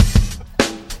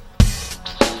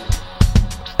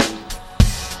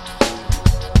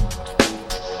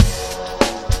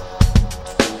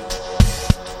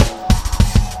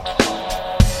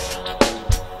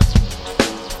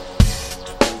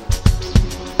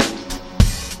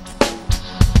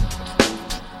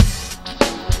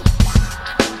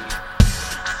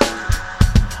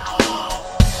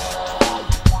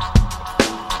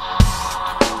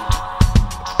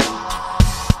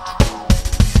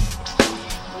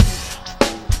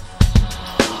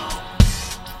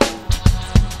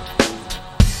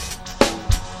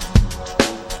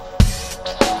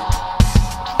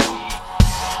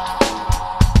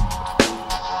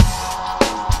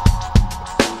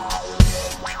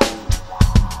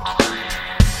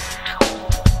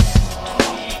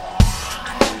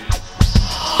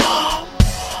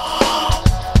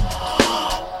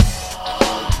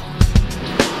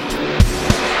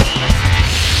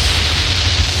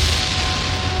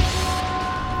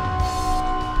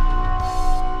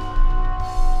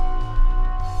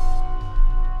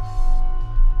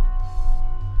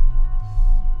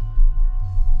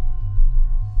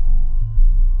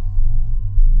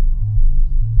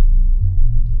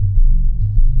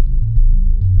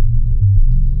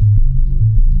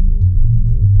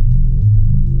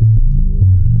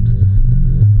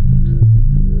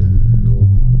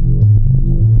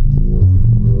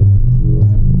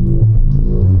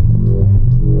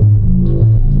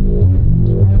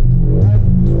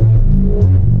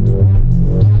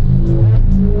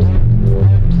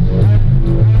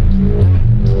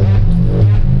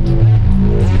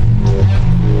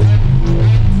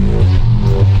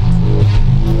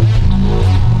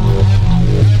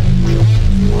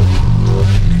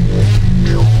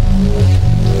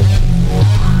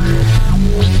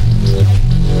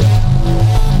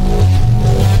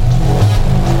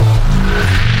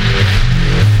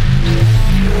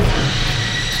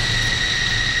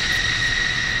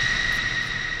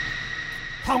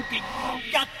funky,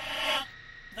 got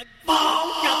the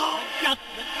ball, got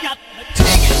the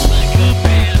take it like a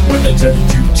man. When they tell you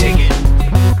to take it,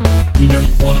 you know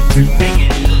you want them to make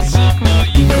it.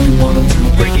 You know you want them to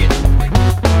break it.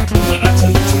 When I tell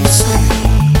you to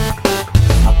scream,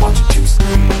 I want you to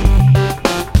scream.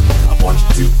 I want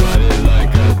you to fight it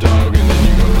like a dog, and then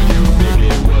you go and you make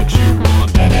it what you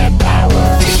want. And have power.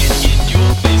 Take it in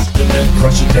your face, And then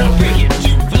crush it down. bring it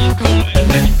to the core. And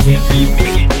then you can't be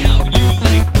Make it how you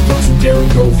like. don't you dare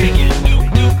go Take it, no.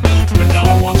 But now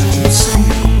I want you to scream.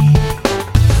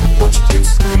 I want you to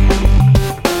scream.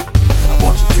 I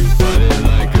want you to fight it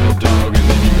like a dog, and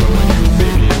then you go and you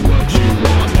make it what you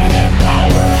want. And have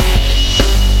power.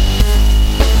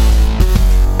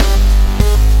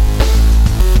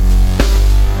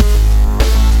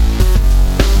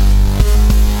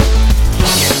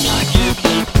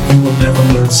 You will never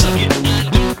learn Suck something. it, I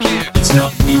don't care. It's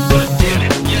not me, but Damn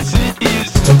it, yes it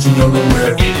is. don't you know the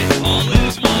word? Get it, all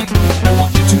is one. I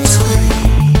want you to scream.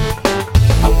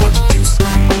 I want you to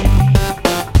scream.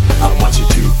 I want you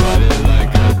to fight it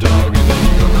like a dog, and then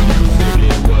you go and you make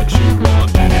it what you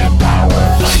want. And have power.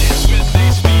 Fight it when they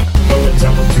speak. Go and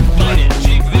tell them to Fight it,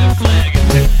 take their flag.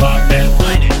 take my man.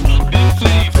 Light it up in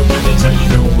flame. From when they tell you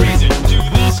no Raise reason. it to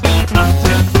the sky. I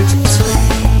tell you to scream.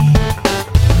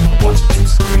 I want you to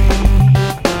scream.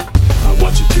 I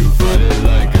want you to fight it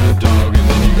like a dog, and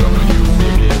then you go and you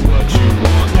make it what you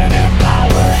want. And have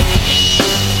power.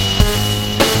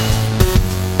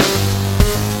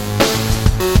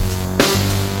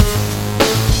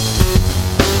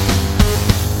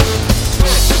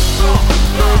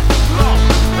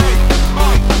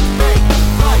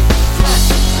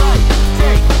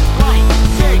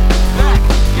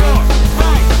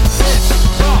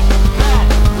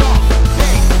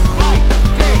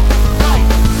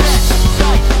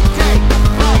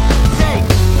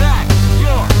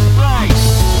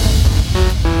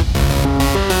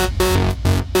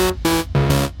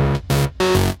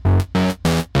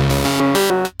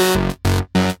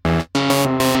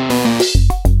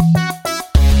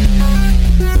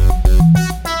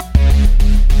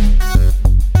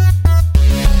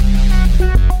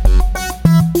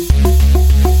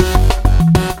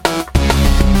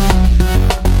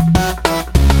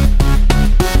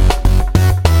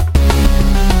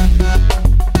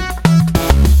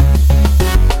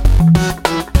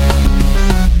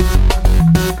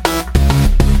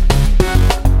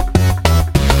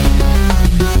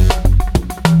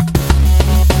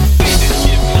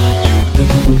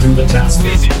 Do the task.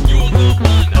 Face it, you're the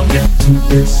one. I'll get to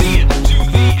this See it to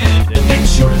the end. and make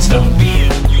sure it's done. Be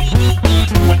it, you're the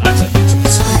one. When I tell you to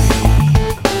scream,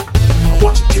 I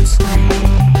want you to scream.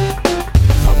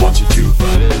 I want you to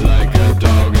fight it like a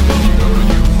dog, and then you go and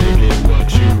you make it what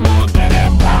you want. And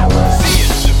have power. See it,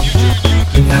 the future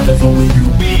you You have if only you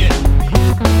be it.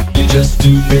 You just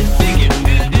do it. Take it,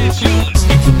 and it's yours.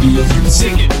 It can be a you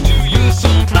Sing it to your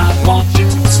soul. I want you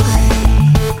to scream.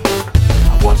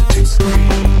 I want you to scream.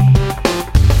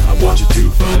 I want you to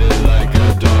fight it